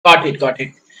Got it, got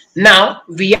it. Now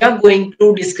we are going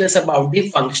to discuss about the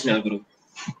functional group.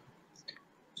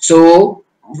 So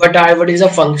what is a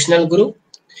functional group?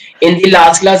 In the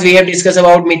last class we have discussed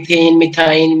about methane,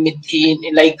 methane,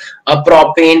 methane, like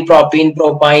propane, propene,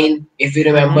 propine, if you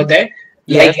remember that.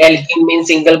 Like Yes. alkene means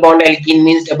single bond, alkene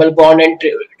means double bond, and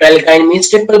alkyne means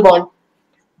triple bond.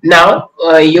 Now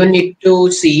you need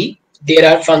to see there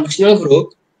are functional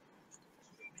group.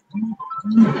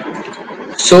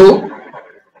 So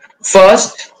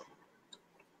first,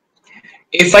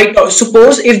 if I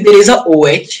suppose if there is a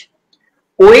OH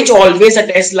always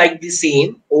attached like the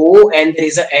same O and there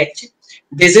is a H.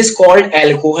 This is called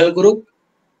alcohol group,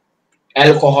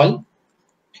 alcohol,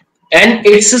 and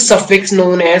it's a suffix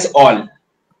known as all.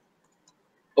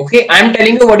 Okay, I'm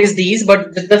telling you what is these,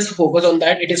 but just focus on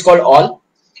that. It is called all.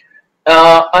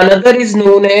 Another is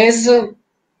known as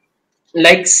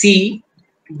like C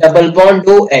double bond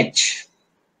OH,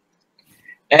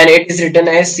 and it is written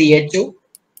as CHO.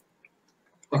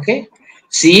 Okay,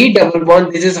 C double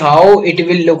bond. This is how it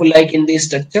will look like in the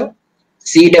structure.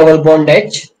 C double bond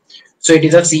H. So it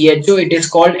is a CHO. It is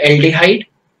called aldehyde.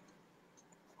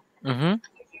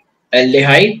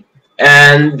 Aldehyde,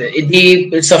 and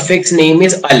the suffix name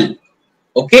is al.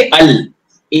 Okay, al,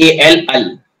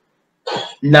 al.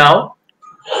 Now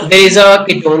there is a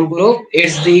ketone group.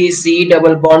 It's the C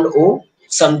double bond O,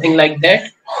 something like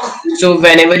that. So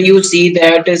whenever you see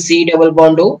that C double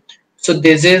bond O, so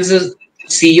this is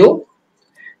CO,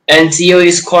 and CO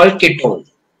is called ketone.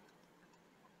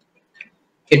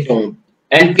 Ketone,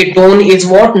 and ketone is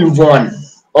what? One,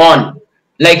 on,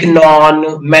 like non,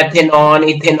 methanol,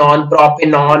 ethanol,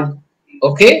 propanol.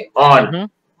 Okay, on.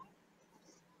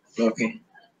 Okay.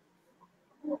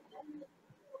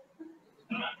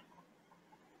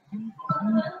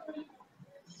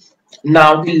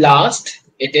 Now the last,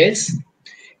 it is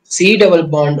C double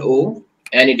bond O,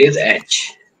 and it is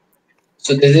H.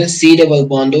 So this is C double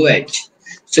bond OH.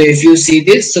 So if you see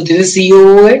this, so this is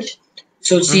COOH.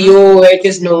 So COOH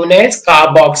is known as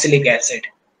carboxylic acid.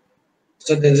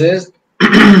 So this is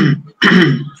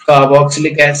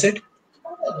carboxylic acid.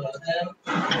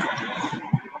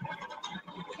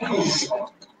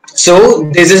 So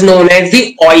this is known as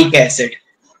the oic acid.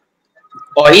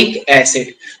 Oic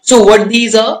acid. So what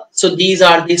these are? So these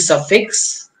are the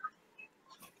suffix.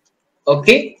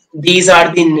 Okay, these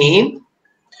are the name.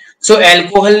 So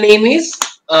alcohol name is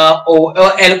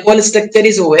alcohol structure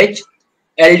is OH,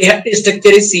 aldehyde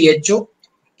structure is CHO,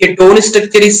 ketone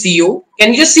structure is CO.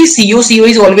 Can you just see CO? CO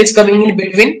is always coming in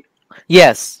between.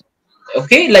 Yes.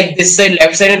 Okay, like this side,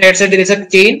 left side and right side, there is a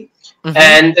chain,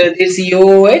 and the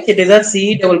COOH, it is a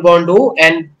C double bond O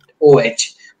and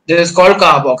OH. This is called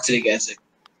carboxylic acid.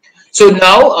 So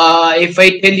now, if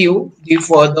I tell you the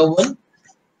further one,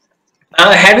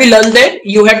 have you learned that?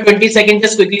 You have 20 seconds.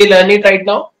 Just quickly learn it right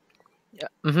now.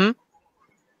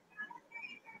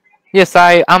 Yes,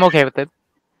 I'm okay with it.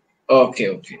 Okay,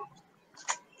 okay.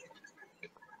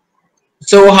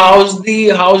 So how's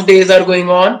days are going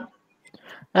on?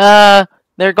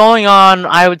 They're going on,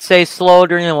 I would say, slow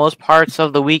during the most parts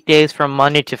of the weekdays from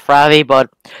Monday to Friday, but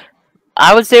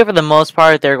I would say for the most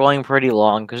part they're going pretty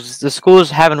long because the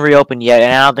schools haven't reopened yet,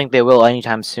 and I don't think they will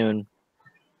anytime soon.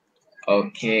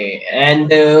 Okay, and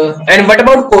what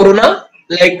about Corona?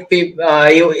 Like,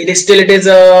 it is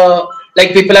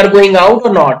like people are going out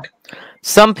or not?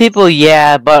 Some people,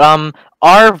 yeah, but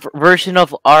our version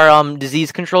of our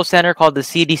disease control center called the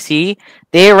CDC,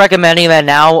 they are recommending that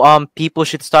now people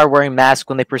should start wearing masks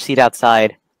when they proceed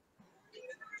outside.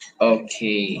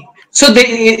 Okay, so there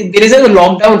is a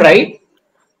lockdown, right?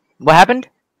 What happened?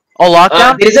 Oh,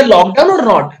 lockdown? There is a lockdown or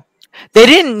not? They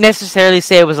didn't necessarily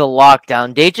say it was a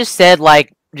lockdown. They just said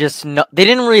like they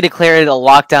didn't really declare it a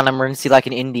lockdown emergency like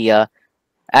in India,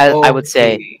 as I would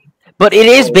say. But it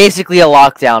is basically a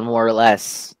lockdown, more or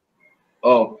less.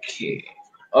 Okay,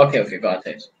 got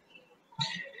it.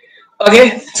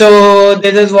 Okay, so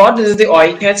this is the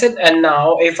oic acid, and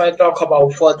now if I talk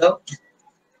about further.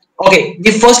 Okay,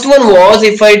 the first one was,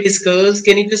 if I discuss,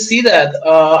 can you just see that?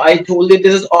 I told you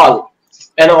this is all,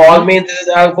 and all means this is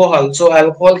alcohol. So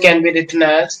alcohol can be written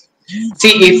as,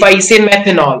 see, if I say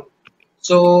methanol,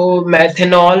 so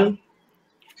methanol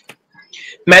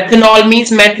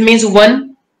means meth means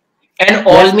one, and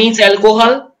all means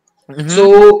alcohol.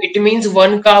 So it means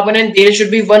one carbon, and there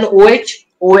should be one OH.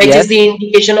 OH is the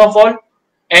indication of all,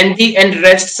 and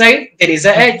rest side there is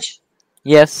a H.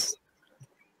 Yes.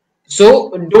 So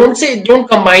don't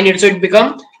combine it, so it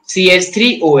becomes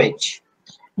CH3OH.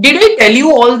 Did I tell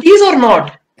you all these or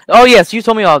not? Oh yes, you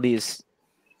told me all these.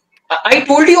 I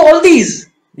told you all these.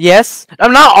 Yes,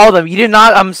 not all of them. You did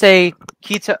not say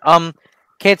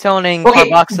ketone and Okay,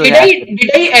 carboxylic acid.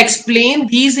 did I explain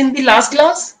these in the last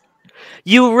class?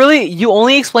 You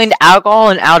only explained alcohol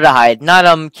and aldehyde, not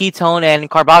ketone and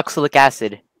carboxylic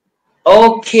acid.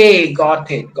 Okay, got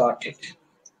it.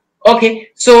 Okay,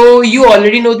 so you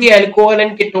already know the alcohol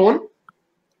and ketone.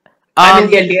 I mean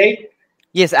the Um, aldehyde.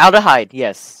 yes, aldehyde.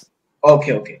 Yes,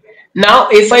 Okay. Now,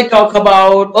 if I talk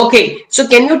about, okay, so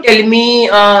can you tell me,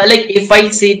 like, if I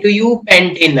say to you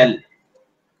pentanol,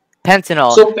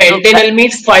 pentanol. so So pentanol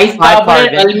means five five carbon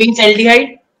and carbon. al means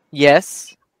aldehyde.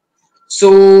 Yes.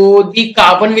 So the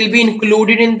carbon will be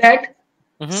included in that.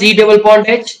 Mm-hmm. C double bond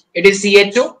H, it is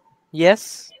CHO,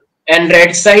 Yes. and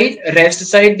rest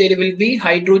side there will be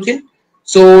hydrogen.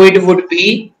 So it would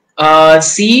be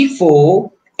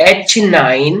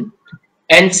C4H9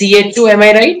 and CHO. Am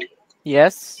I right?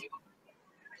 Yes.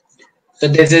 So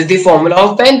this is the formula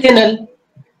of pentanol.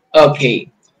 Okay.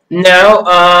 Now,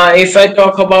 if I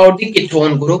talk about the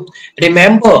ketone group,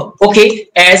 remember, okay,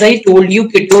 as I told you,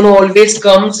 ketone always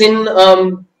comes in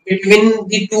between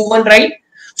the two one, right?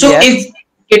 So Yes. if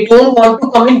ketone want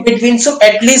to come in between, so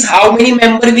at least how many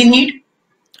member we need?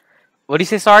 What do you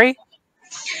say? Sorry.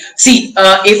 See,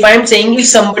 if I am saying if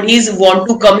somebody is want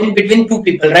to come in between two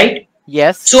people, right?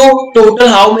 Yes. So total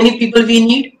how many people we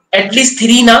need? At least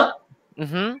three now.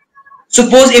 Mm-hmm.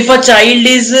 Suppose if a child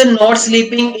is not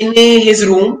sleeping in his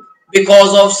room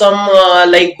because of some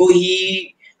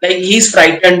he's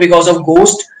frightened because of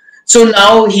ghost. So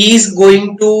now he is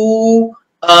going to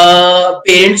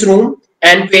parents' room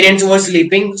and parents were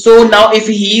sleeping. So now if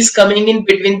he is coming in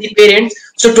between the parents,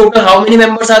 so total how many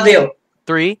members are there?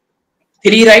 3.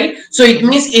 Three, right? So it Mm-hmm.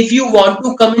 means if you want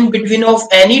to come in between of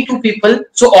any two people,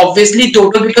 so obviously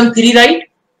total become three, right?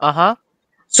 Uh-huh.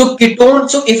 So ketone,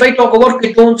 so if I talk about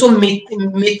ketone, so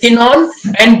methanol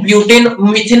and butane,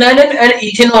 methanol and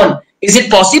ethanol, is it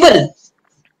possible?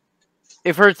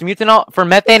 If it's methanol for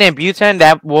methane and butane,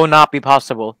 that will not be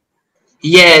possible.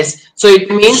 Yes. So it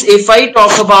means if I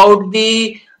talk about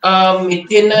the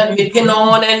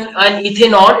methanol and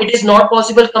ethanol, it is not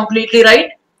possible completely,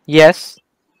 right? Yes.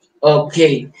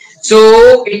 Okay.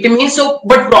 So it means so,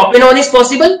 but propanol is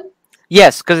possible?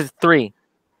 Yes, because it's 3.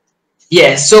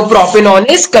 Yes. So propanol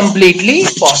is completely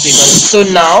possible. So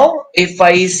now if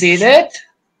I say that,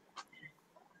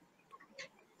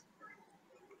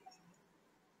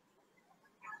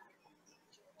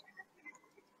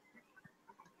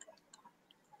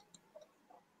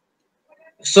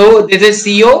 so this is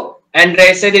CO and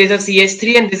rest side there is a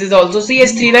CH3 and this is also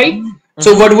CH3, right?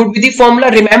 So Mm-hmm. what would be the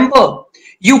formula? Remember,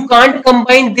 you can't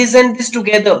combine this and this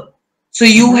together. So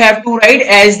you Mm-hmm. have to write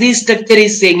as the structure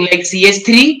is saying like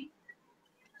CH3,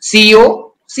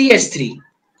 CO, CH3.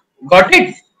 Got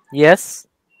it? Yes.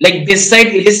 Like this side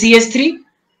it is CH3.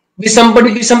 Some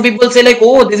people say like,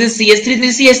 oh, this is CH3,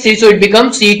 this is CH3, so it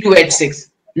becomes C2H6.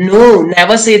 No,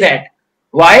 never say that.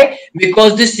 Why?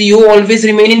 Because the CO always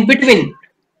remain in between,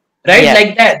 right? Yes.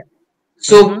 Like that.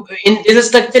 Mm-hmm. So in this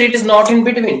structure, it is not in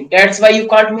between. That's why you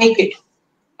can't make it.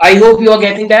 I hope you are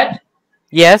getting that.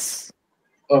 Yes.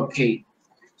 Okay.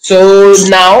 So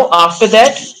now after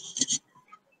that,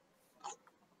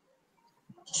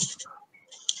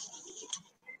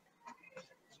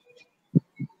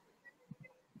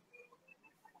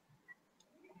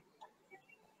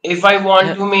 if I want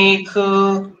Yep. to make,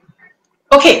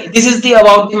 okay, this is the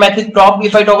about the method prop.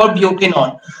 If I talk about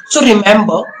butanol, so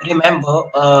remember,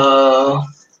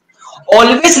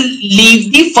 always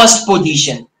leave the first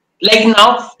position. Like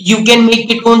now, you can make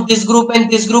it on this group and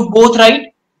this group both,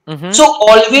 right? Mm-hmm. So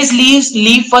always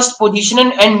leave first position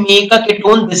and make a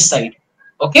ketone this side.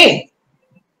 Okay.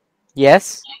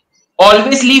 Yes.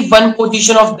 Always leave one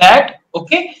position of that.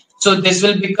 Okay. So this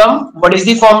will become, what is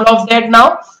the formula of that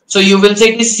now? So you will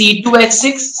say it is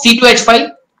C2H6,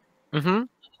 C2H5, Mm-hmm.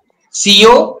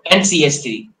 CO and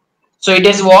CH3. So it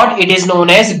is what? It is known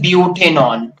as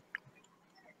butanol.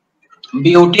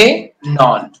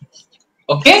 Butanol.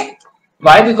 Okay.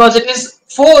 Why? Because it is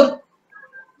 4.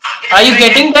 Are you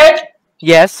getting that?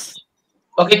 Yes.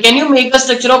 Okay. Can you make a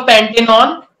structure of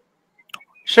pentanol?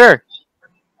 Sure.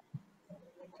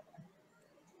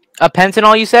 A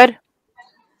pentanol, you said?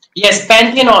 Yes,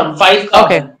 pentanol, 5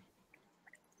 Okay. carbon.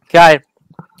 Got it.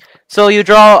 So you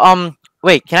draw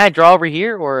wait, can I draw over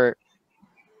here or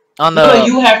on No, the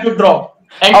you have to draw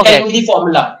and Okay. tell me the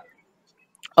formula.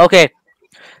 Okay.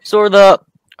 So the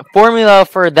formula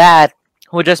for that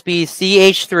would just be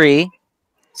CH3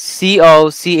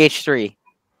 COCH3.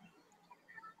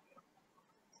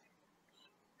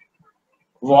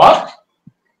 What?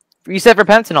 You said for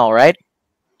pentanol, right?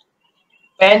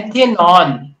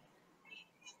 Pentanol.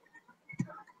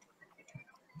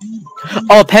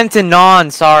 Oh,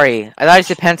 pentanone. Sorry, I thought you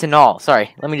said pentanol.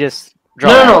 Sorry. Let me just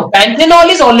draw that. No. Panthenol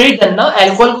is already done now.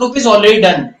 Alcohol group is already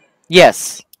done.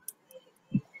 Yes.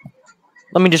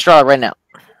 Let me just draw it right now.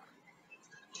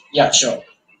 Yeah, sure.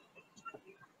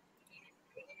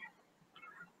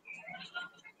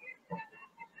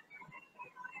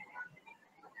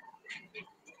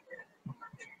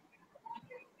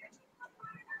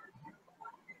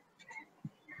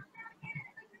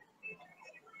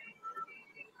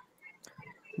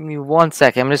 Give me 1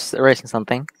 second. I'm just erasing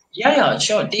something. Yeah,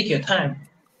 sure. Take your time.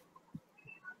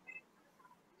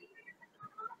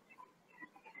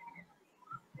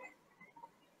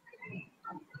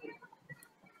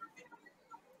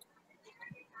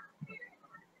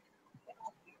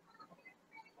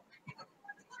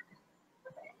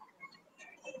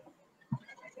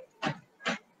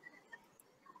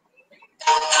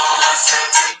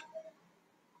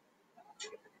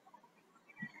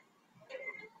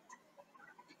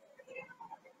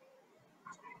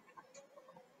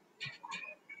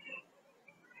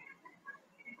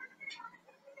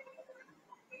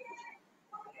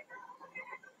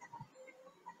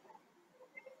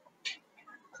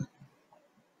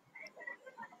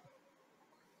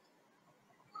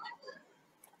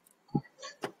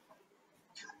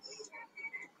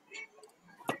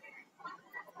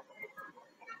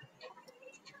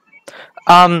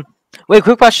 Wait,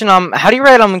 quick question. How do you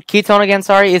write ketone again?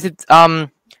 Sorry, is it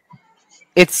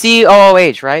it's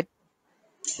COOH, right?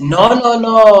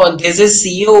 No. This is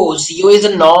CO. CO is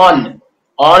a non.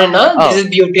 On, na? This Oh. is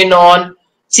butanol.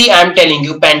 See, I'm telling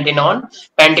you, pentanone.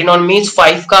 Pentanone means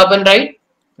 5 carbon, right?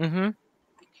 Mm-hmm.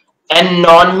 And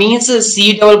non means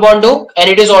C double bond O, and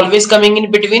it is always coming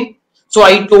in between. So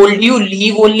I told you,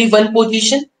 leave only one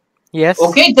position. Yes.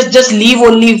 Okay, just leave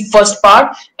only first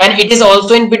part, and it is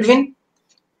also in between.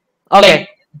 Okay. Like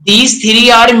these three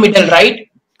are in middle, right?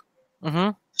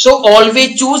 Mm-hmm. So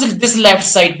always choose this left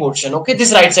side portion. Okay,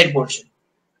 this right side portion.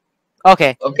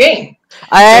 Okay. Okay.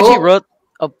 I So, actually wrote.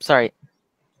 Oh, sorry.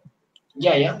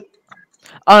 Yeah.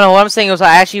 Oh no, what I'm saying was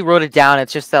I actually wrote it down.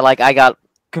 It's just that like I got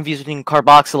confused between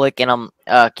carboxylic and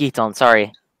ketone.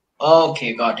 Sorry.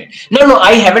 Okay, got it. No,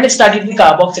 I haven't started the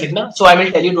carboxylic now, so I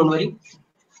will tell you. Don't worry.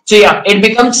 So yeah, it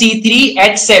becomes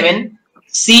C3H7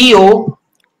 CO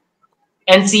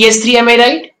and CS3. Am I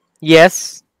right?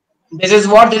 Yes. This is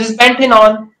what? This is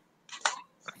pentanol.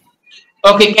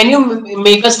 Okay, can you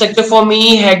make a structure for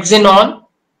me? Hexanon.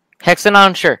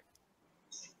 Hexanon, sure.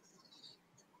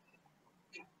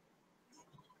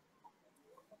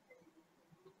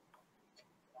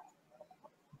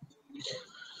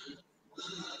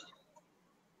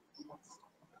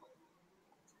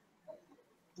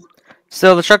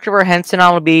 So the structure for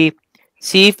hexanon would be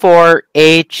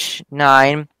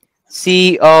C4H9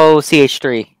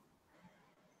 COCH3.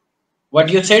 What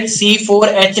you said?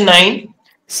 C4H9.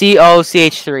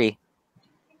 COCH3.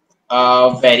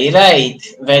 Very right.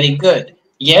 Very good.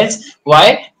 Yes.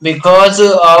 Why? Because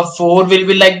 4 will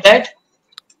be like that.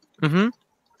 Mm-hmm.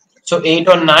 So 8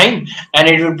 or 9, and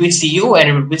it would be Cu, and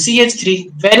it would be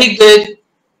CH3. Very good.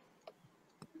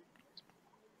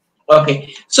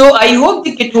 Okay. So I hope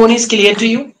the ketone is clear to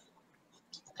you.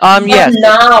 But Yes.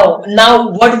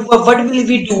 now what will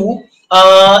we do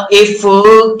if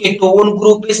ketone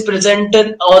group is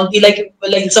presented on the like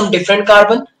some different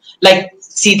carbon? Like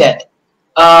see that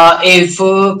if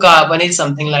carbon is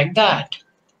something like that,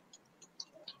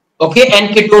 okay,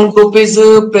 and ketone group is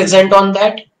present on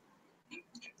that.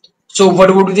 So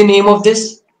what would be the name of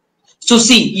this? So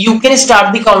see, you can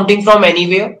start the counting from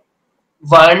anywhere.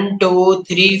 1, 2,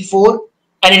 3, 4,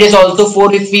 and it is also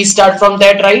 4 if we start from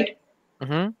that, right?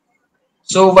 Mm-hmm.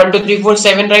 So 1, 2, 3, 4,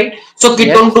 7, right? So Yes.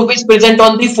 ketone group is present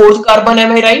on the fourth carbon,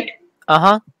 am I right?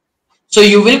 Uh-huh. So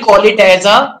you will call it as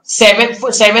a 7.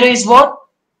 7 is what?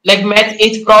 Like meth,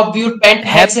 eth, prop, but, pent,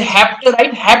 hex, hept,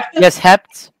 right? Hept. Yes,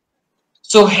 hept.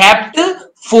 So hept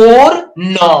 4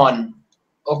 non.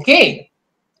 Okay.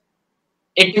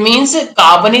 It means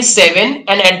carbon is 7,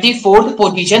 and at the fourth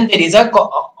position there is a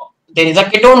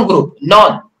ketone group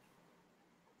non.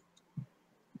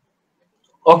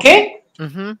 Okay.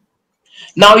 Mm-hmm.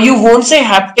 Now you won't say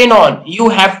heptanon. You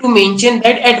have to mention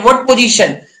that at what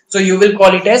position. So you will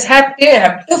call it as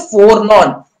hept4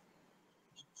 non.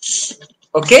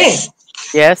 Okay.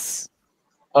 Yes.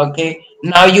 Okay.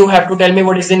 Now you have to tell me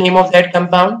what is the name of that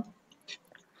compound.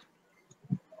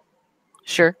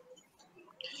 Sure.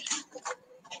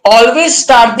 Always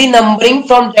start the numbering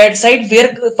from that side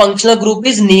where functional group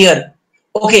is near.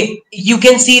 Okay, you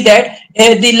can see that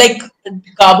the like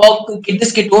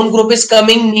this ketone group is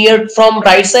coming near from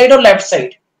right side or left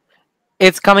side.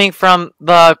 It's coming from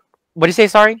the. What do you say?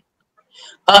 Sorry.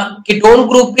 Ketone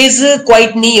group is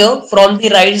quite near from the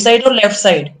right side or left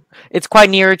side? It's quite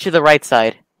nearer to the right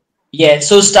side. Yeah,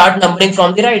 so start numbering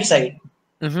from the right side.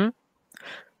 Mm-hmm.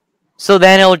 So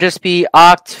then it'll just be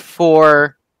oct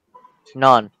for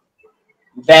none.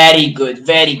 Very good,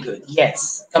 very good.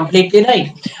 Yes, completely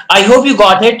right. I hope you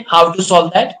got it. How to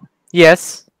solve that?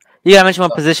 Yes. You gotta mention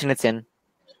what position it's in.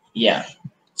 Yeah.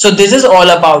 So this is all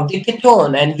about the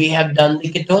ketone, and we have done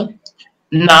the ketone.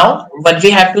 Now, what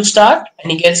we have to start?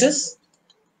 Any guesses?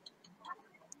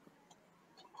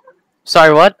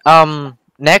 Sorry, what?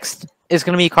 Next is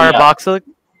gonna be Yeah. carboxylic.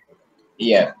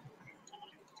 Yeah.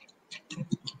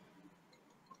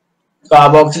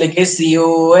 Carboxylic is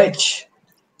COOH.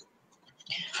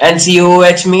 And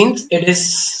COOH means it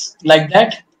is like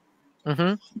that.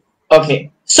 Mm-hmm.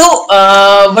 Okay. So,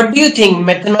 what do you think?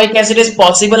 Methanoic acid is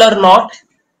possible or not?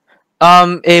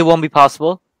 It won't be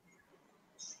possible.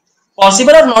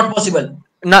 Possible or not possible?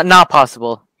 Not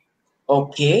possible.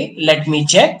 Okay, let me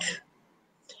check.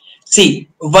 See,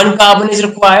 one carbon is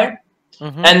required,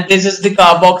 Mm-hmm. and this is the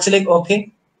carboxylic.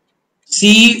 Okay,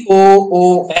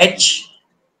 COOH.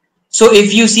 So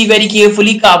if you see very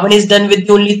carefully, carbon is done with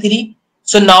only 3.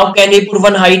 So now can we put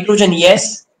one hydrogen?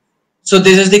 Yes. So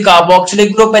this is the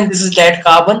carboxylic group and this is that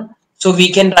carbon. So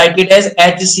we can write it as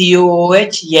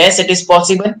HCOOH. Yes, it is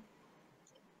possible.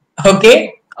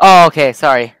 Okay. Oh, okay.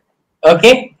 Sorry.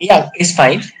 Okay. Yeah, it's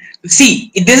fine.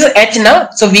 See, this is H now.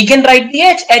 So we can write the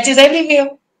H. H is everywhere.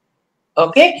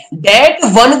 Okay. That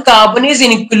one carbon is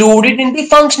included in the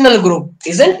functional group,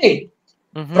 isn't it?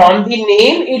 Mm-hmm. From the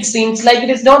name, it seems like it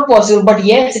is not possible, but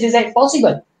yes, it is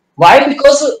possible. Why?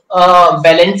 Because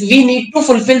valence, we need to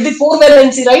fulfill the 4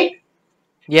 valency, right?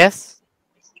 Yes.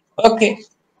 Okay.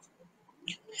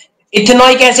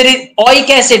 Ethanoic acid is oic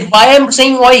acid. Why I am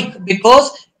saying oic?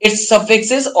 Because its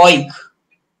suffix is oic.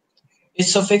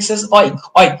 Its suffix is oic.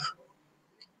 Oic.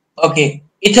 Okay.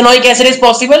 Ethanoic acid is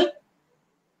possible?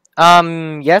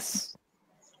 Yes.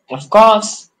 Of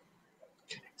course.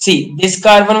 See, this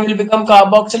carbon will become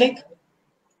carboxylic.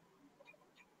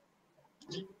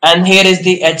 And here is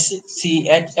the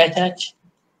HCHH.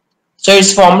 So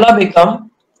its formula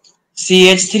become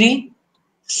CH3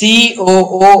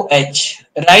 COOH,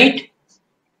 right?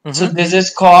 Mm-hmm. So this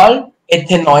is called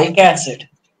ethanoic acid.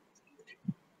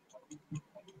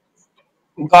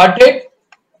 Got it?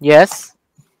 Yes.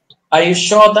 Are you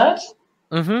sure that?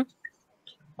 Mm-hmm.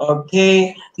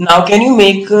 Okay. Now can you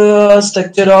make a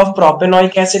structure of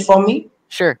propanoic acid for me?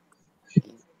 Sure.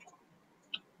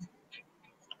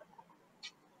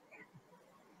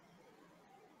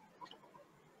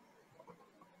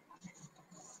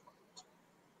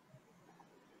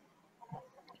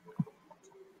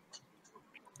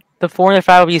 The formula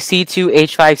will be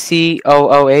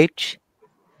C2H5COOH.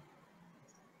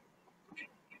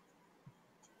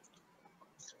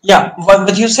 Yeah. What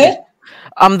did you say?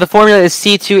 The formula is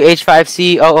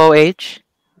C2H5COOH.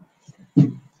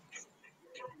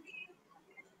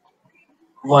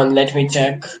 Let me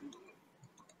check.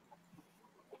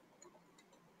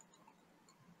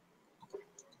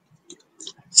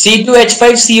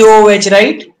 C2H5COOH,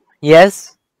 right?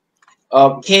 Yes.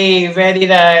 Okay, very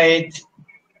right.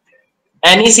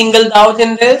 Any single doubt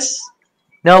in this?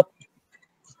 Nope.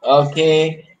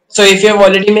 Okay. So if you have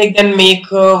already made, then make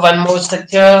one more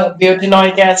structure,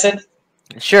 butanoic acid.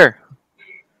 Sure.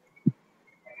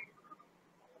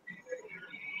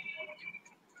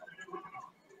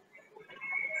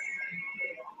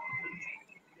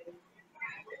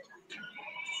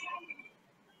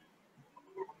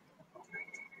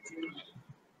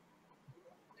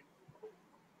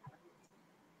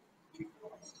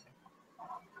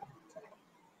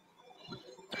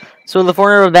 So the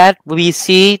formula of that will be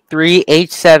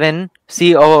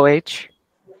C3H7COOH.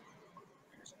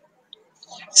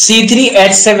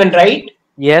 C3H7, right?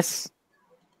 Yes.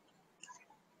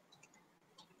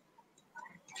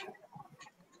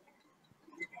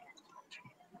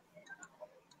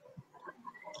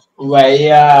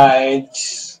 Right.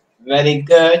 Very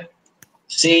good.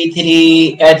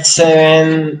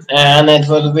 C3H7 and it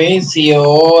will be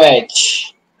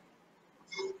COOH.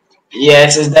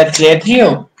 Yes, is that clear to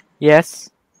you? Yes.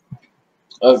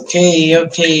 Okay,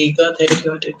 got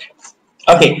it.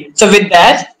 Okay, so with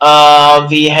that,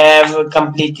 we have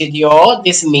completed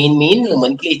this main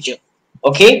nomenclature.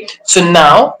 Okay, so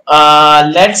now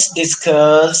let's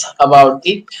discuss about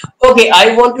the. Okay,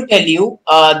 I want to tell you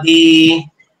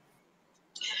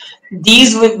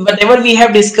these whatever we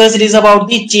have discussed, it is about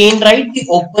the chain, right? The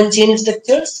open chain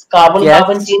structures, carbon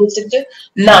Yes. chain structure.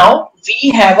 Now we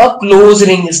have a close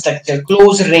ring structure,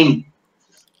 close ring,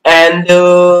 and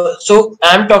so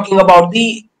I'm talking about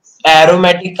the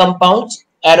aromatic compounds.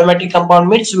 Aromatic compound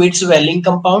means sweet smelling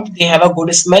compound. They have a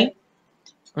good smell.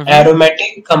 Mm-hmm.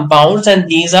 Aromatic compounds, and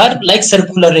these are like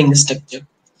circular ring structure.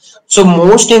 So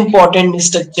most important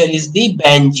structure is the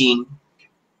benzene.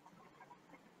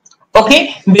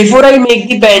 Okay, before I make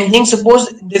the benzene,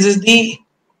 suppose this is the,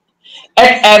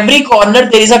 at every corner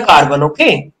there is a carbon.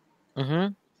 Okay, Mm-hmm.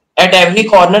 at every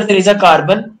corner there is a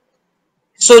carbon.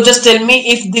 So just tell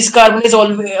me if this carbon is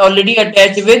already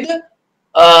attached with,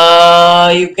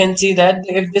 you can see that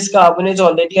if this carbon is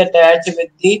already attached with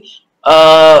the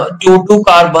two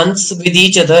carbons with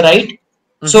each other, right?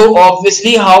 Mm-hmm. So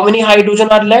obviously, how many hydrogen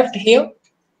are left here?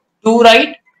 Two,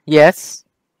 right? Yes.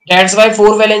 That's why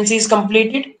four valency is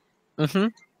completed. Mm-hmm.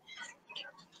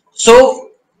 So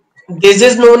this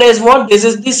is known as what? This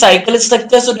is the cycle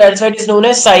structure. So that's why it is known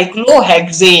as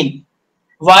cyclohexane.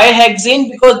 Why hexane?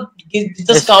 Because just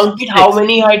There's count it. How 6.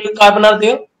 many hydrocarbon are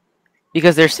there?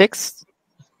 Because there's 6.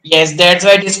 Yes, that's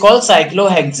why it is called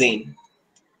cyclohexane.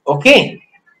 Okay.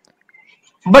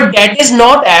 But that is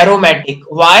not aromatic.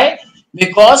 Why?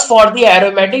 Because for the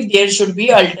aromatic, there should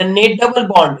be alternate double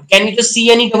bond. Can you just see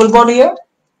any double bond here?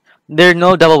 There are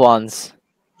no double bonds.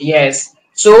 Yes.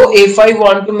 So if I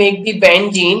want to make the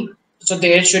benzene, so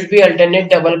there should be alternate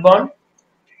double bond.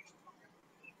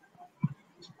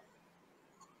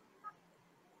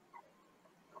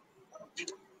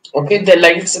 Okay, there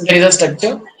is a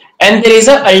structure, and there is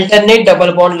a alternate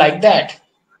double bond like that.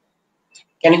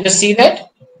 Can you just see that?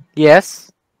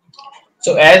 Yes.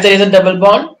 So as there is a double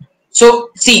bond, so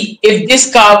see if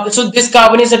this carbon, so this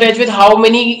carbon is attached with how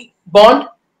many bond?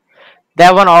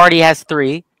 That one already has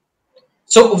 3.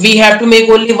 So we have to make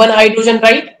only one hydrogen,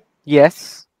 right?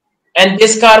 Yes. And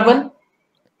this carbon,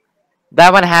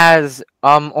 That one has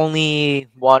only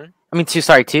 1. I mean 2,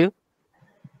 sorry, 2.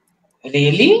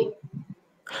 really?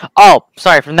 Oh,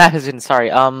 sorry, from that position, sorry.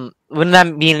 Wouldn't that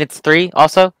mean it's 3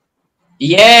 also?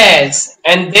 Yes.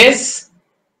 And this,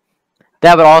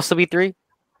 That would also be 3?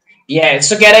 yes.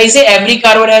 So can I say every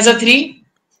carbon has a three?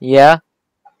 Yeah.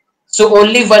 So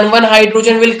only one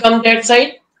hydrogen will come that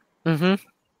side. Mm-hmm.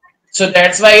 So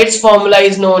that's why its formula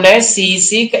is known as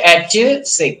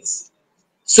C6H6.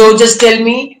 So just tell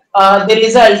me, there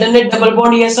is an alternate double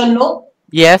bond, yes or no?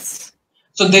 Yes.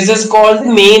 So this is called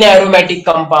the main aromatic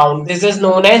compound. This is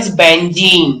known as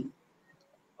benzene.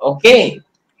 Okay.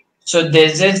 So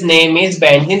this is name is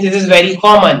benzene. This is very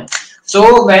common.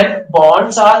 So when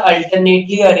bonds are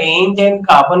alternately arranged and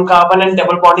carbon and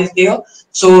double bond is there,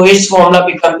 so its formula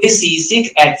becomes the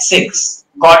C6H6.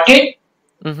 Got it?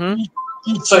 Mm-hmm.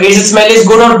 So its smell is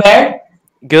good or bad?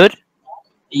 Good.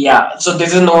 Yeah. So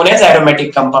this is known as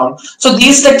aromatic compound. So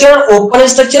these structures are open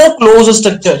structure or closed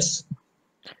structures?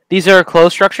 These are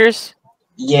closed structures?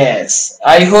 Yes.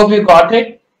 I hope you got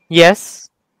it. Yes.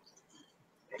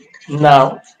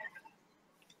 Now,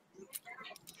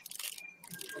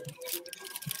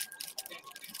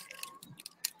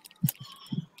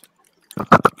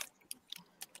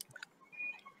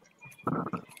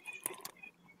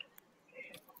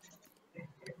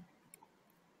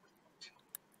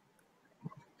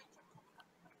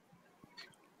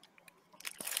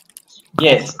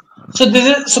 yes. So this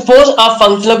is, suppose a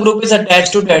functional group is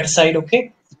attached to that side.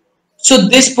 Okay. So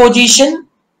this position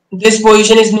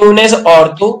is known as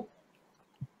ortho.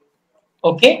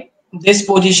 Okay. This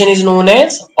position is known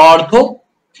as ortho.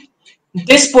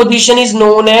 This position is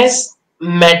known as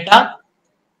meta,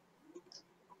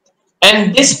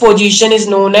 and this position is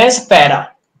known as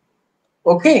para.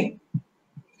 Okay.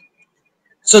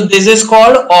 So this is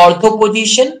called ortho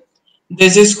position.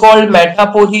 This is called meta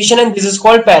position, and this is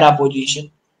called para position.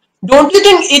 Don't you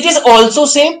think it is also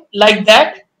same like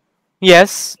that?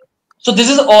 Yes. So this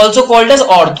is also called as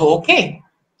ortho. Okay.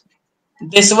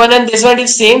 This one and this one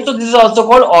is same, so this is also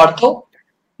called ortho.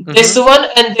 This Mm-hmm. one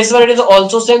and this one it is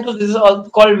also same, so this is also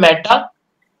called meta.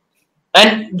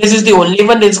 And this is the only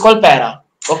one, this is called para.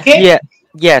 Okay. Yeah.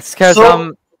 Yes, because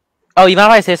So oh, you mind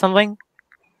if I say something?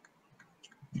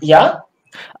 yeah.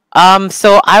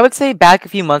 So I would say back a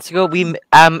few months ago, we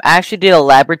actually did a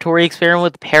laboratory experiment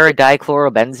with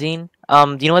paradichlorobenzene.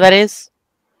 Do you know what that is?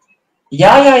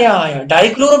 Yeah.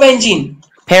 Dichlorobenzene.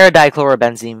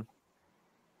 Paradichlorobenzene.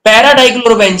 Para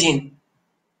dichlorobenzene.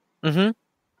 Mm-hmm.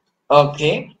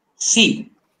 Okay.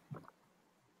 See,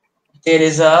 there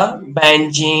is a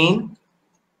benzene.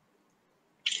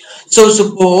 So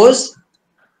suppose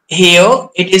here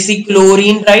it is the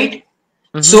chlorine, right?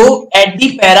 Mm-hmm. So at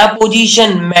the para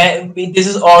position, this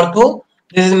is ortho,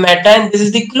 this is meta, and this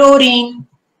is the chlorine.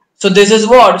 So this is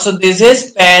what? So this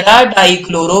is para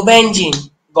dichlorobenzene.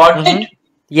 Got Mm-hmm. it?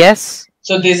 Yes.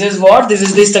 So this is what? This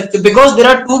is the structure, because there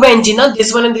are two benzene,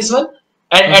 this one and this one.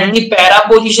 and at the para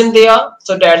position they are.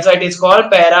 So that's why it is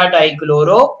called para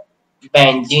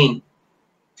dichlorobenzene.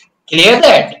 Clear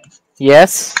that?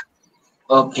 Yes.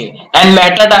 Okay. And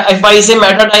if I say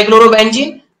meta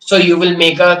dichlorobenzene, so you will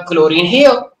make a chlorine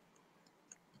here.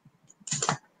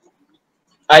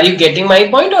 Are you getting my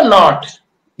point or not?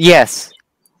 Yes.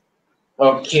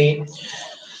 Okay.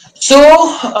 So,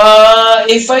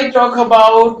 if I talk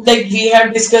about, like we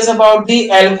have discussed about the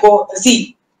alcohol.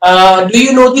 See, do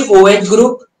you know the OH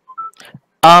group?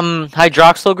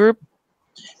 Hydroxyl group.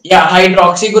 Yeah,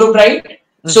 hydroxy group, right?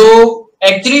 So,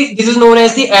 actually, this is known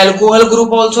as the alcohol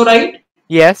group also, right?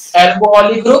 Yes.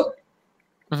 Alcoholic group.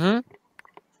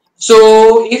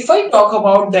 So, if I talk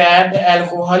about that, the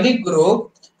alcoholic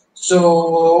group,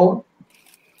 so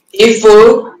if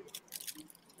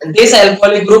this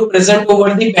alcoholic group present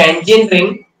over the benzene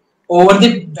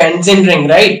ring,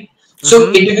 right?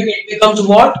 So it becomes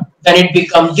what? Then it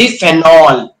becomes the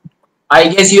phenol. I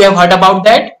guess you have heard about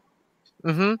that.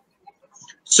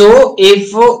 So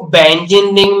if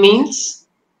benzene ring means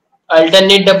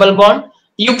alternate double bond,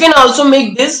 you can also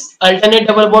make this alternate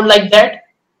double bond like that.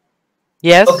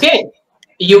 Yes. Okay.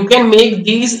 You can make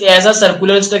these as a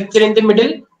circular structure in the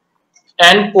middle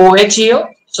and OH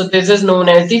here. So this is known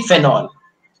as the phenol.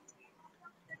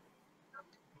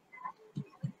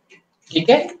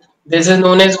 Okay. This is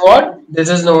known as what? This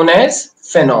is known as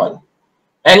phenol.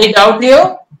 Any doubt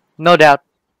here? No doubt.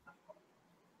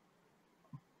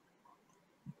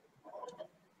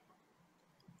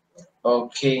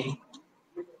 Okay.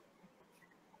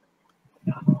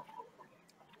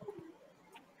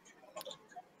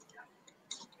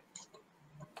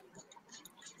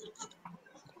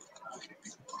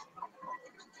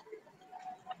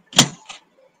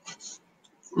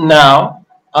 Now,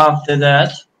 after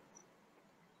that,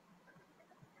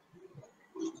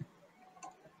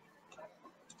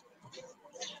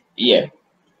 yeah.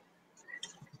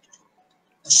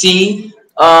 See,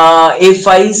 if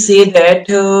I say that,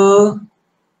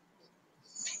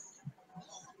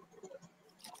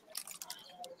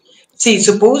 see,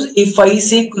 suppose if I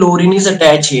say chlorine is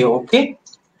attached here, okay?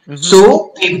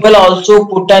 So people also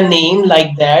put a name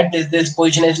like that. This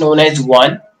position is known as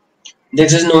 1.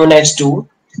 This is known as 2.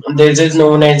 This is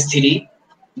known as 3.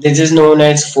 This is known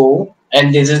as 4.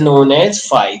 And this is known as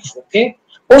 5. Okay.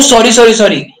 Oh, sorry.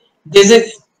 This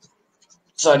is,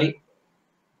 sorry.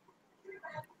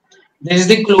 This is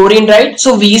the chlorine, right?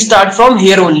 So we start from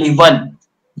here only, 1.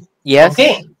 Yes.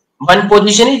 Okay. One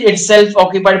position is itself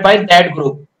occupied by that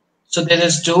group. So this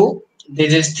is 2,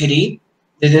 this is 3,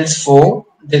 this is 4,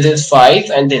 this is 5,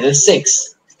 and this is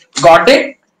 6. Got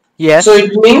it? Yes. So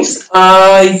it means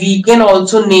we can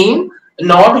also name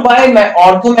not by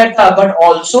orthometa but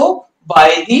also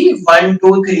by the 1,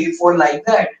 2, 3, 4 like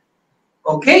that.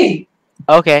 Okay.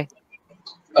 Okay.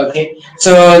 Okay.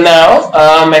 So now,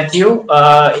 Matthew,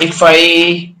 if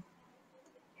I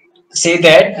say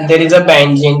that there is a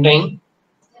benzene ring,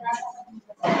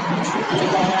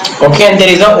 okay, and there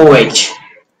is a OH,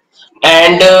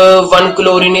 and one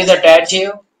chlorine is attached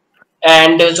here,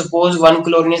 and suppose one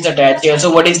chlorine is attached here. So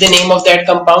what is the name of that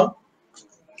compound?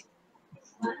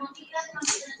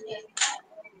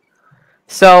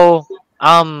 So,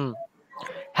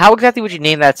 how exactly would you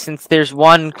name that? Since there's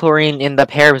one chlorine in the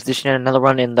pair position and another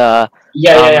one in the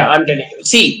Yeah. I'm telling you.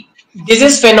 See, this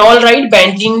is phenol, right?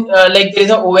 Benzene, like there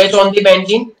is a OH on the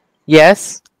benzene.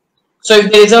 Yes. So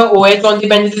if there is a OH on the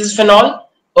benzene, this is phenol.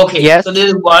 Okay. Yes. So there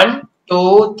is 1,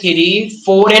 2, 3,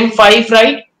 4, and 5,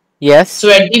 right? Yes. So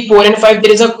at the 4 and 5,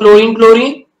 there is a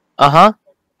chlorine.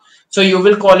 So you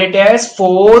will call it as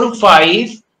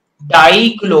 4,5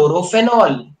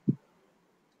 dichlorophenol.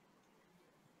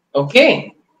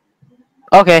 Okay.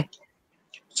 Okay.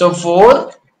 So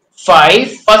 4,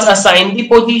 5, first assign the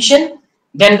position,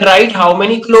 then write how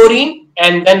many chlorine,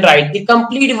 and then write the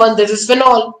complete one. This is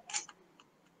phenol.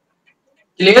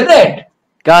 Clear that?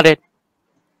 Got it.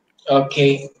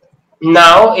 Okay.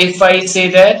 Now if I say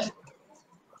that,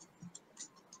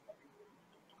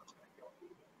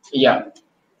 yeah.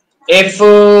 If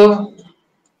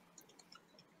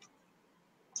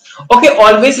okay,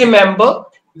 always remember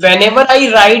whenever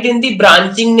I write in the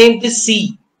branching name the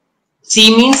C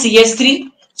means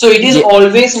CH3, so it is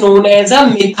always known as a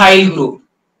methyl group.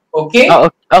 Okay. Oh,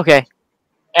 okay.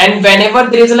 And whenever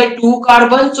there is like 2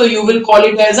 carbons, so you will call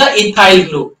it as a ethyl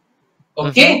group.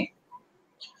 Okay.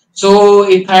 So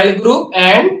ethyl group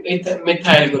and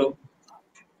methyl group.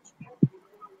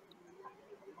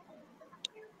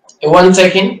 One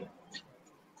second.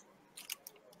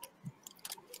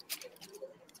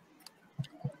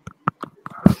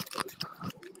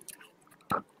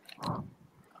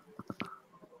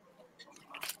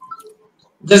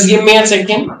 Just give me a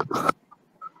second.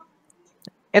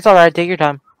 It's alright, take your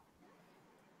time.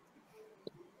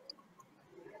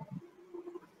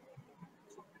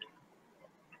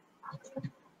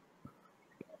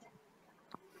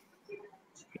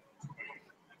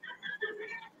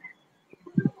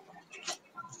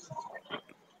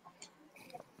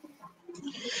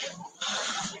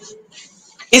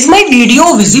 Is my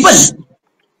video visible?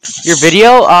 Your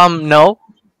video? No.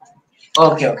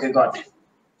 Okay, okay, got it.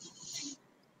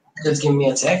 Just give me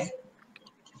a sec.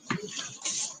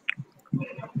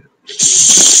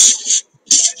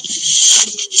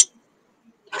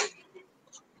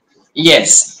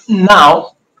 Yes.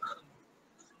 Now,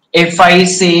 if I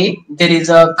say there is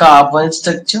a carbon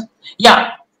structure,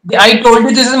 yeah, I told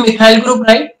you this is a methyl group,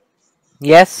 right?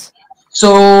 Yes.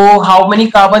 So how many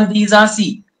carbon these are?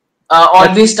 See, But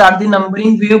always start the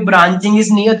numbering where branching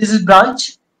is near. This is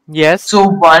branch. yes. So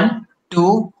 1,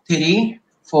 2, 3,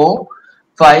 4,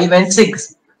 5, and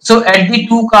 6. So at the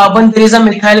 2 carbon there is a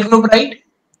methyl group, right?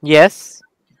 Yes.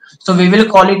 So we will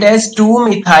call it as 2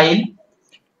 methyl.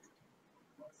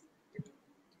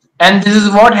 And this is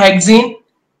what? Hexane.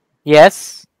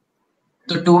 Yes.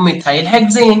 So 2 methyl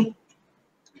hexane.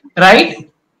 Right?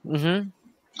 Mm-hmm.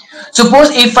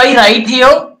 Suppose if I write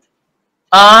here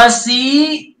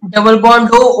C double bond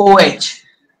O OH.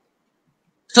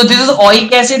 So this is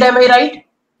oic acid, am I right?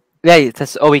 Yeah,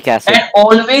 that's oic acid. And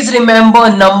always remember,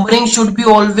 numbering should be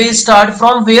always start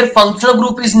from where functional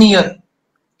group is near.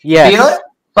 Yes. Where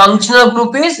functional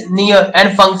group is near,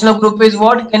 and functional group is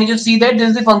what? Can you just see that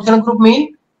this is the functional group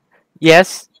mean?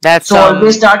 Yes. That's So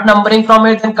always start numbering from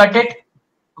it and cut it.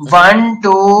 1,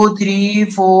 2, 3,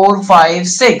 4, 5,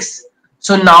 6.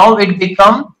 So now it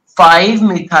become 5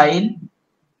 methyl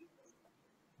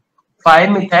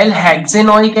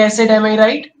hexanoic acid. Am I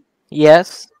right?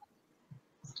 Yes.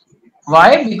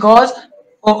 Why? Because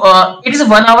it is a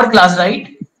 1 hour class,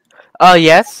 right?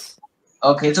 Yes.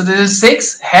 Okay, so this is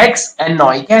 6 hex and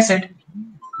noic acid.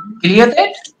 Clear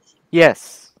that?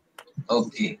 Yes.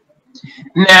 Okay.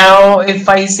 Now, if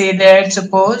I say that,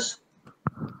 suppose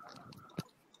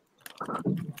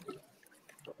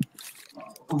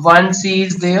 1C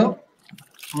is there,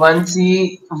 1.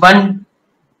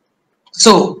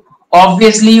 So,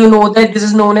 obviously, you know that this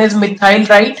is known as methyl,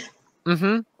 right?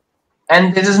 Mm-hmm.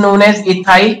 And this is known as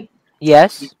ethyl.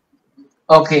 Yes.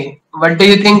 Okay. What do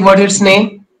you think? What its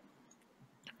name?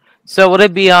 So would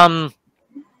it be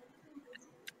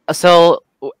So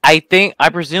I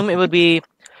presume it would be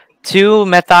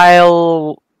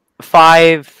 2-methyl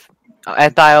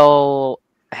 5-ethyl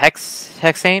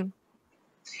hexane.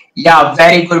 Yeah,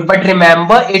 very good. But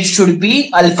remember, it should be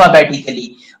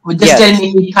alphabetically. Just tell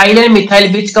me, ethyl and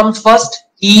methyl, which comes first?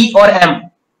 E or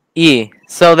M? E.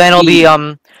 So then it'll be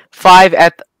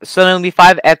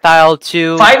 5-ethyl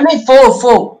 2. 5 no,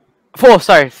 4. 4.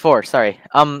 Sorry, 4. Sorry.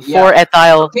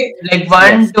 4-ethyl. Okay, like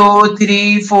 1, 2,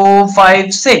 3, 4,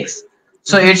 5, 6.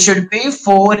 So it should be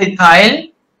 4-ethyl,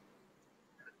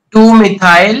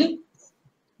 2-methyl,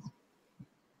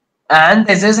 and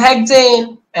this is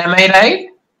hexane. Am I right?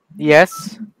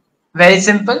 Yes. Very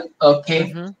simple.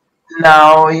 Okay.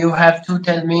 Now you have to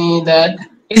tell me that.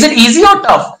 Is it easy or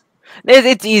tough?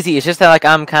 It's easy. It's just that like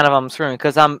I'm kind of screwing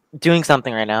because I'm doing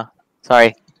something right now.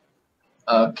 Sorry.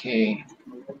 Okay.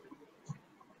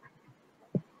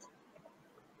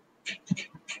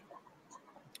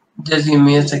 Just give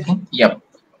me a second. Yep.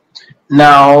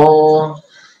 Now,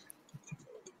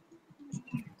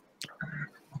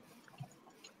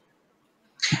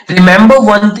 remember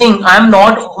one thing. I'm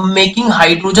not making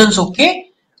hydrogens. Okay.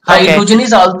 Hydrogen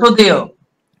is also there.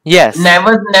 Yes.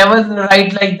 Never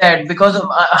write like that, because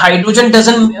hydrogen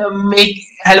doesn't make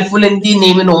helpful in the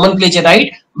name and nomenclature,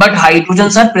 right? But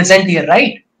hydrogens are present here,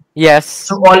 right? Yes.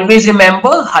 So always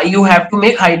remember, you have to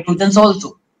make hydrogens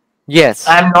also. Yes.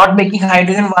 I am not making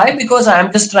hydrogen. Why? Because I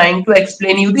am just trying to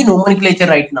explain you the nomenclature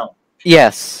right now.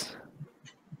 Yes.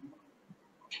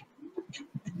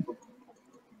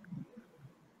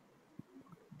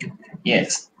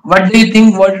 Yes. What do you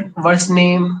think? What is the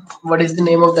name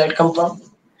of that compound?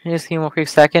 Just give me a quick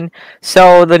second.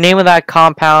 So the name of that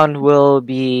compound will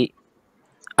be.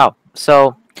 Oh,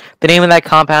 so the name of that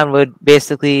compound would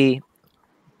basically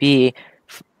be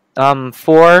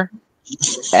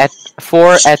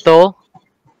 4-ethyl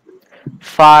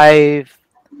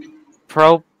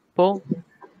 5-propyl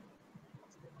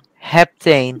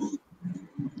heptane.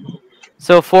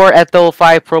 So 4-ethyl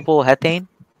 5-propyl heptane.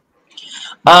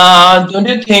 Don't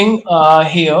you think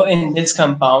here in this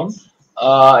compound,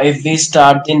 if we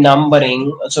start the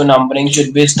numbering, so numbering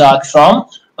should be start from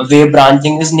where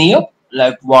branching is near,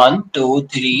 like 1, 2,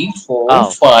 3,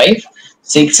 4, 5,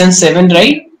 6, and 7,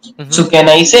 right? So can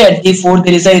I say at the 4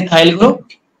 there is a ethyl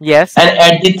group? Yes. And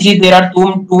at the 3 there are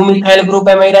two methyl group,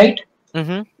 am I right?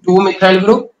 2 methyl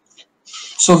group.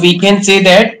 So we can say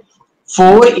that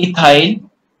 4 ethyl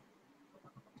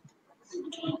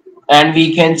and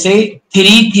we can say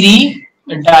 3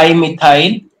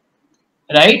 dimethyl,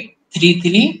 right? 3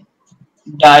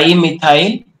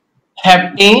 dimethyl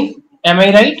heptane, am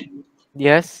I right?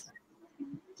 Yes.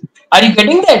 Are you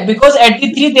getting that? Because at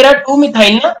the 3 there are 2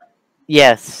 methyl, na?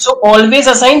 Yes. So always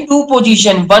assign 2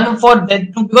 position, one for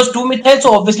that two, because 2 methyl,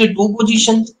 so obviously 2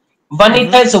 positions. 1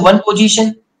 ethyl, so 1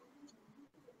 position.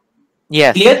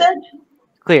 Yes. Clear that?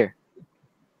 Clear.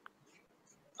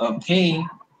 Okay.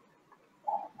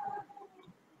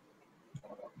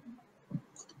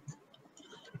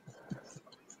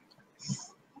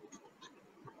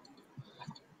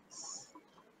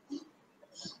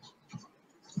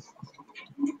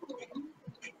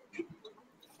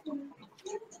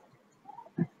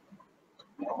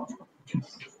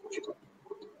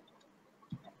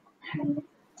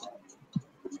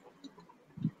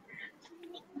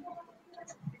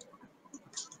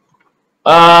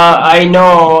 I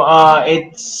know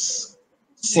it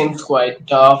seems quite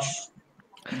tough,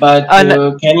 but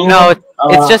can you? No,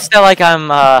 it's just that like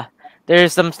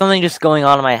there's something just going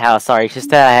on in my house. Sorry, it's just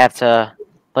that I have to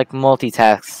like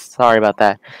multitask. Sorry about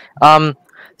that.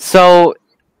 So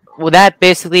well, that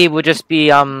basically would just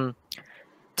be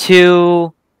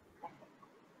two.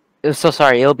 So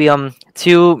sorry, it'll be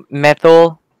 2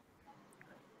 methyl,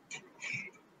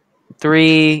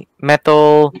 3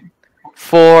 methyl,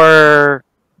 4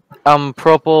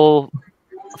 propyl,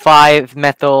 5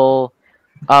 methyl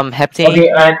heptane. Okay,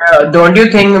 and don't you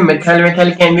think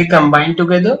methyl can be combined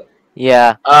together?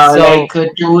 Yeah. Like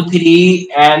 2,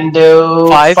 3, and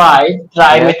 5. 5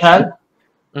 trimethyl.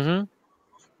 Mm-hmm.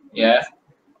 Yeah.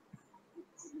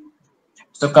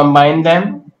 So combine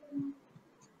them.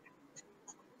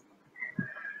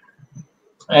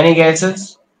 Any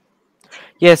guesses?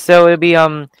 Yeah, so it'd be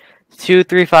 2,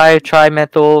 3, 5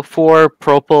 trimethyl, 4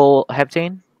 propyl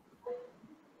heptane.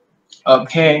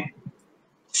 Okay.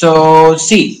 So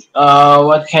see,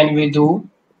 what can we do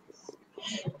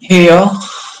here?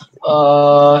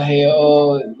 Here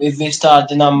if we start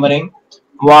the numbering,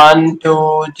 1,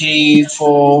 2, 3,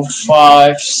 4,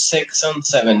 5, 6, and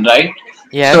 7, right?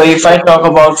 Yes. So if I talk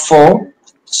about 4,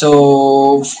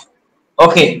 so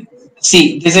okay.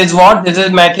 See, this is what? This is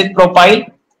methyl propyl.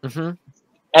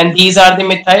 And these are the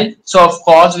methyl. So of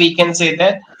course we can say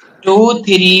that 2,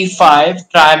 3, 5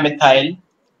 trimethyl,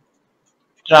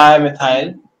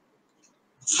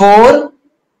 4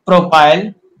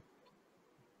 propyl,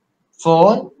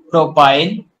 4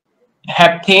 propyl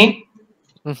heptane,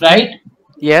 right?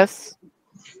 Yes.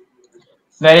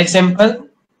 Very simple.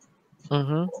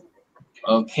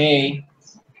 Okay.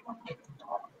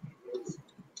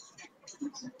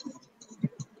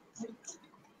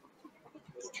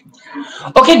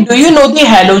 Okay, do you know the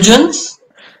halogens?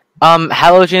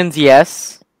 Halogens,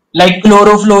 yes. Like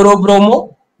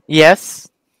chlorofluorobromo? Yes.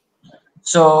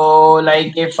 So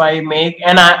like if I make,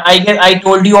 and I guess I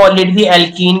told you already the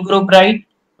alkene group, right?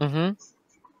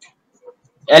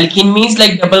 Alkene means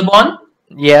like double bond.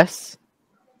 Yes.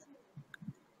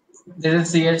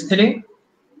 This is CH3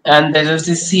 and this is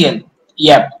the Cl.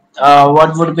 Yep.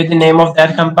 What would be the name of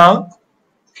that compound?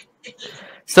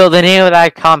 So the name of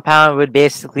that compound would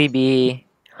basically be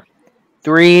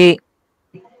 3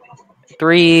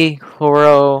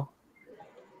 chloro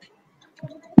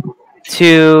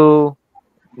 2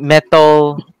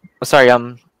 methyl. Sorry,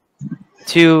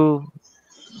 2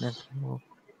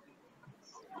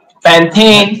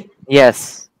 Panthane.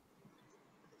 Yes.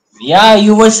 Yeah,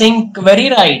 you were saying very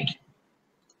right.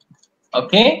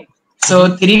 Okay.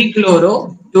 So 3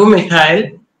 chloro, 2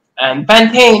 methyl, and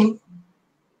panthane.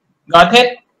 Got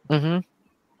it?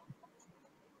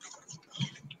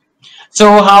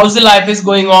 So how's the life is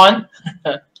going on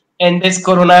in this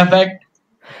corona effect?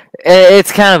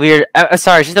 It's kind of weird.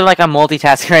 Sorry, it's just that, like I'm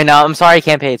multitasking right now. I'm sorry I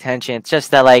can't pay attention. It's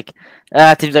just that like I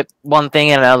have to do like one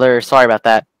thing and another. Sorry about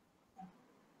that.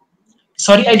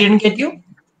 Sorry, I didn't get you.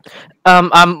 I'm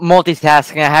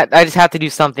multitasking. I just have to do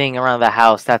something around the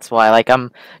house. That's why. Like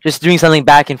I'm just doing something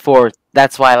back and forth.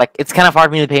 That's why. Like it's kind of hard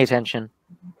for me to pay attention.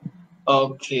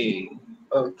 Okay.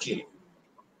 Okay.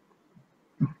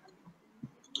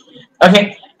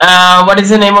 Okay. What is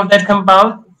the name of that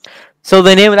compound? So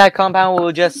the name of that compound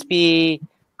will just be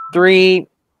 3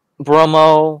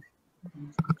 bromo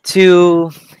 2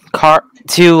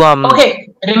 Okay,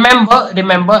 remember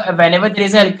whenever there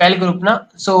is an alkyl group, na,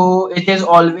 so it is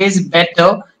always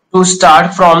better to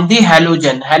start from the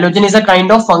halogen. Halogen is a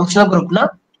kind of functional group, na?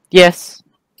 Yes.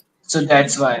 So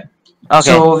that's why. Okay.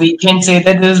 So we can say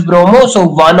that this is bromo. So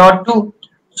 1 or 2.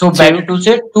 So better 2. to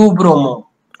say 2 bromo.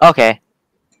 Okay.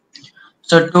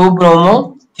 So 2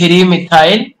 bromo, 3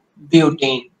 methyl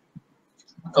butane.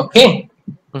 Okay.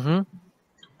 Mm-hmm.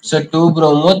 So 2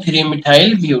 bromo, 3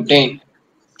 methyl butane.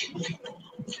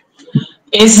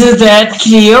 Is that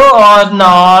clear or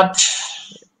not?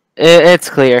 It's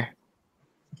clear.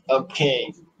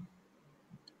 Okay.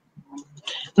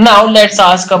 Now let's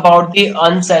ask about the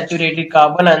unsaturated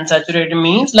carbon. Unsaturated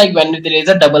means like when there is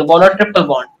a double bond or triple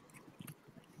bond.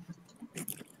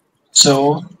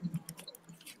 So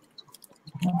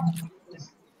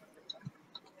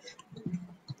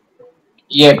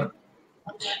yeah.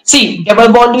 See,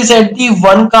 double bond is at the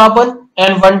 1 carbon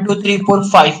and 1, 2, 3, 4,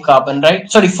 5 carbon, right?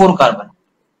 Sorry, 4 carbon.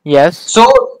 Yes.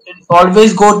 So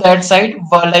always go that side.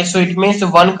 Like so, it means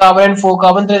 1 carbon and 4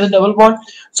 carbon. There is a double bond.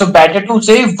 So better to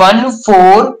say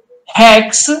 1,4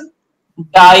 hex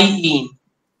diene.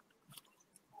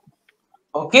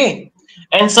 Okay,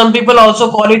 and some people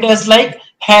also call it as like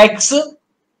hex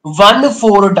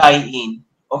 1,4 diene.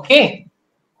 Okay,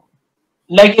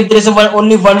 like if there is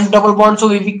only one double bond, so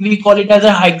we call it as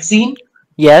a hexene. So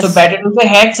Yes. better to say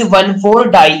hex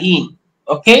 1,4 diene.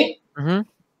 Okay, Mm-hmm.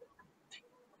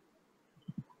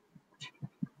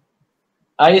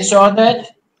 are you sure that?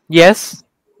 Yes.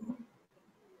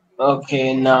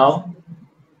 Okay, now.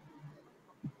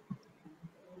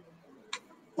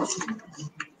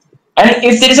 And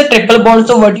if there is a triple bond,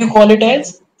 so what do you call it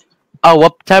as? Oh,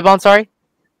 what type bond? Sorry.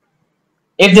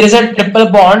 If there is a triple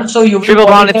bond, so you will Triple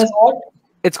call bond. it as what?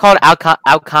 It's called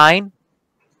alkyne.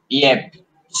 Yep.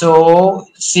 So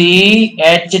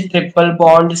CH triple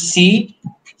bond C,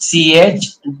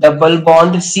 CH double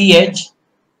bond CH,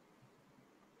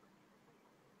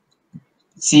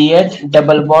 CH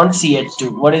double bond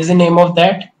CH2. What is the name of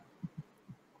that?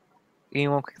 Give me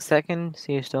one quick second.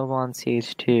 CH double bond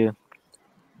CH2.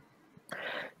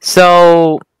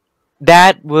 So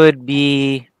that would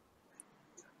be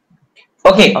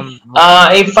Okay.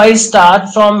 If I start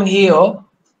from here,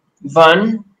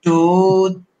 1,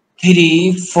 2,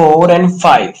 3, 4, and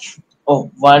 5. Oh,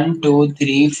 1, 2,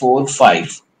 3, 4,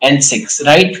 5, and 6,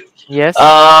 right? yes.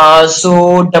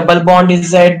 So double bond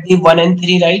is at the 1 and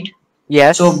 3, right? So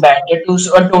Yes. better to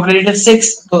total it is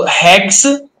 6. So hex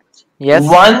Yes.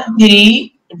 1,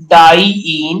 3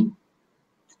 diene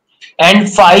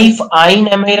and 5 ine.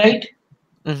 Am I right?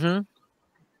 Mm-hmm.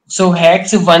 So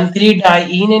hex 1, 3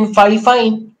 diene and 5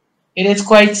 ine. It is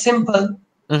quite simple.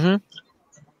 Mm-hmm.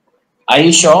 Are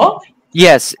you sure?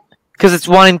 Yes, because it's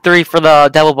 1 and 3 for the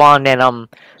double bond, and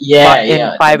Yeah, and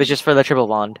yeah. 5 is just for the triple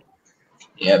bond.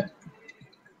 Yep.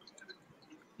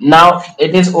 Now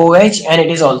it is OH and it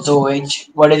is also OH.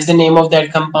 What is the name of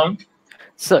that compound?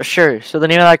 So sure. So the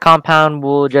name of that compound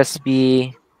will just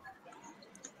be.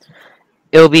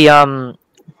 It'll be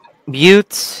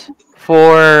bute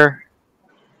for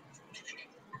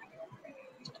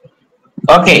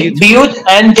Okay, bute.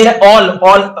 but and they're all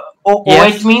OH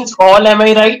Yes. means all. Am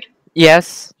I right?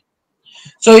 Yes.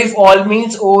 So if all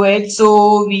means OH,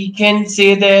 so we can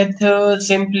say that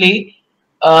simply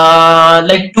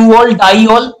like 2 all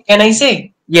diol. Can I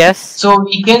say? Yes. So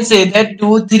we can say that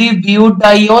 2 3 but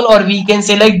diol, or we can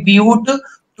say like but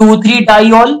 2 3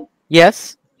 diol.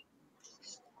 Yes.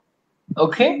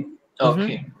 Okay. Mm-hmm.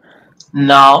 Okay.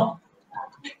 Now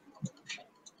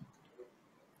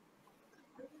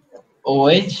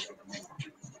OH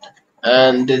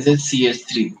and this is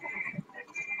CS3.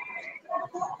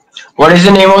 What is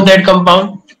the name of that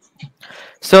compound?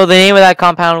 So the name of that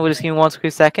compound will just give me one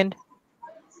quick second.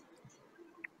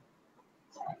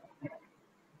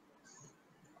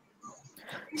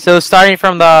 So starting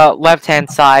from the left hand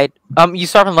side, you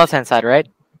start from the left hand side, right?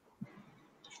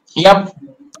 Yep.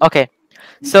 Okay.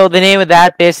 So the name of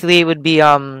that basically would be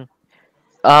pent.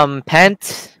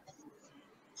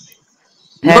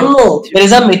 No, there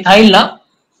is a methyl. Na?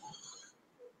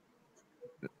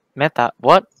 Meta.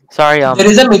 What? Sorry. There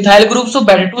is a methyl group, so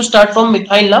better to start from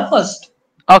methyl na first.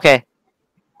 Okay.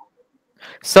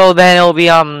 So then it'll be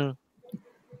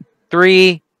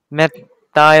 3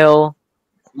 methyl.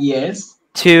 Yes.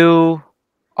 2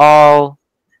 all.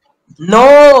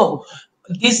 No.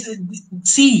 This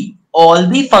see all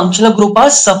the functional group are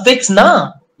suffix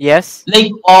na. Yes.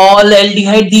 Like all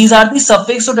aldehyde, these are the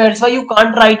suffix, so that's why you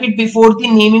can't write it before the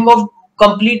naming of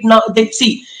complete. Now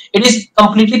see, it is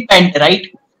completely pent, right?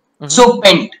 Mm-hmm. So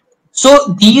pent.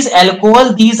 So these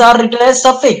alcohol, these are written as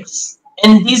suffix,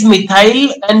 and these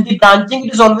methyl and the branching,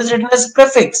 it is always written as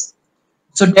prefix.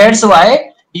 So that's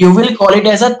why you will call it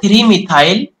as a 3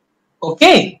 methyl.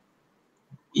 Okay,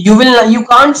 you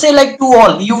can't say like 2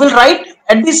 all. You will write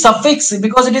at the suffix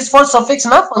because it is for suffix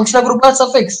na, functional group are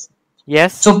suffix.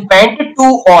 Yes. So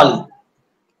pent-2-ol.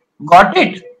 Got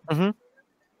it? Mm-hmm.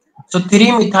 So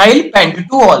 3-methyl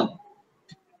pent-2-ol.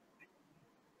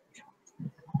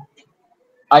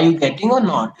 Are you getting or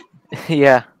not?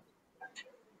 Yeah.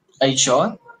 Are you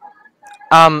sure?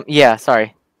 Yeah.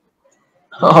 Sorry.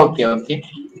 Okay, okay.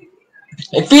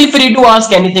 Feel free to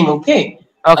ask anything, okay?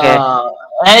 Okay. Uh,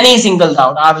 any single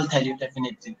doubt, I will tell you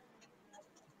definitely.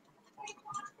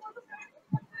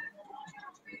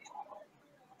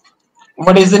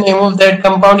 What is the name of that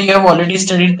compound? You have already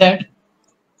studied that.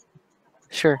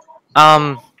 Sure.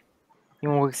 Give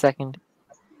me 1 second.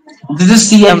 This is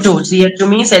CHO. CHO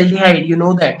means aldehyde. You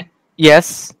know that.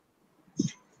 Yes.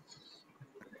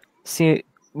 C.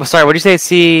 Well, sorry. What did you say?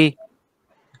 C.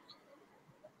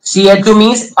 CHO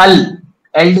means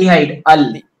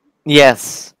aldehyde.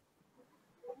 Yes.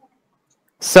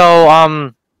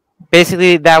 So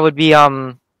basically that would be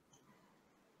Oh,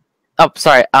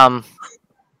 sorry.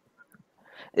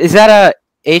 Is that a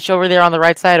H over there on the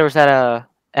right side, or is that a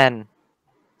N?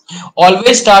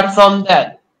 Always start from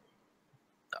that,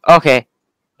 Okay.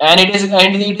 and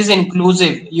it is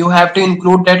inclusive. You have to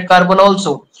include that carbon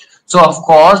also. So of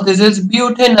course, this is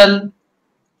butanol.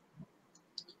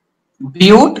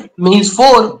 But means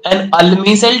four, and al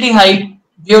means aldehyde.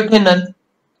 Butanol.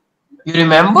 You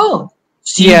remember?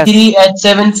 Yes.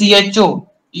 C3H7CHO.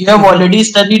 You have Mm-hmm. already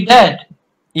studied that.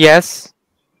 Yes.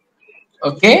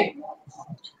 Okay.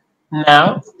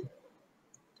 Now,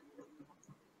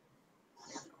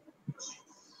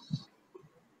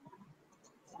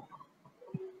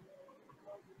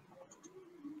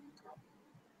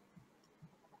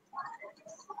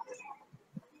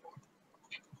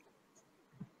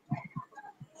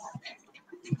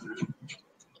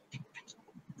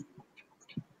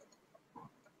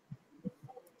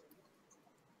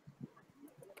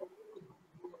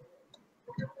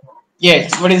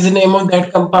 yes. What is the name of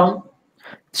that compound?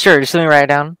 Sure. Just let me write it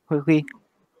down quickly.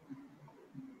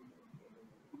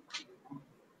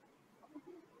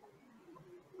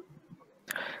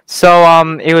 So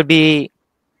it would be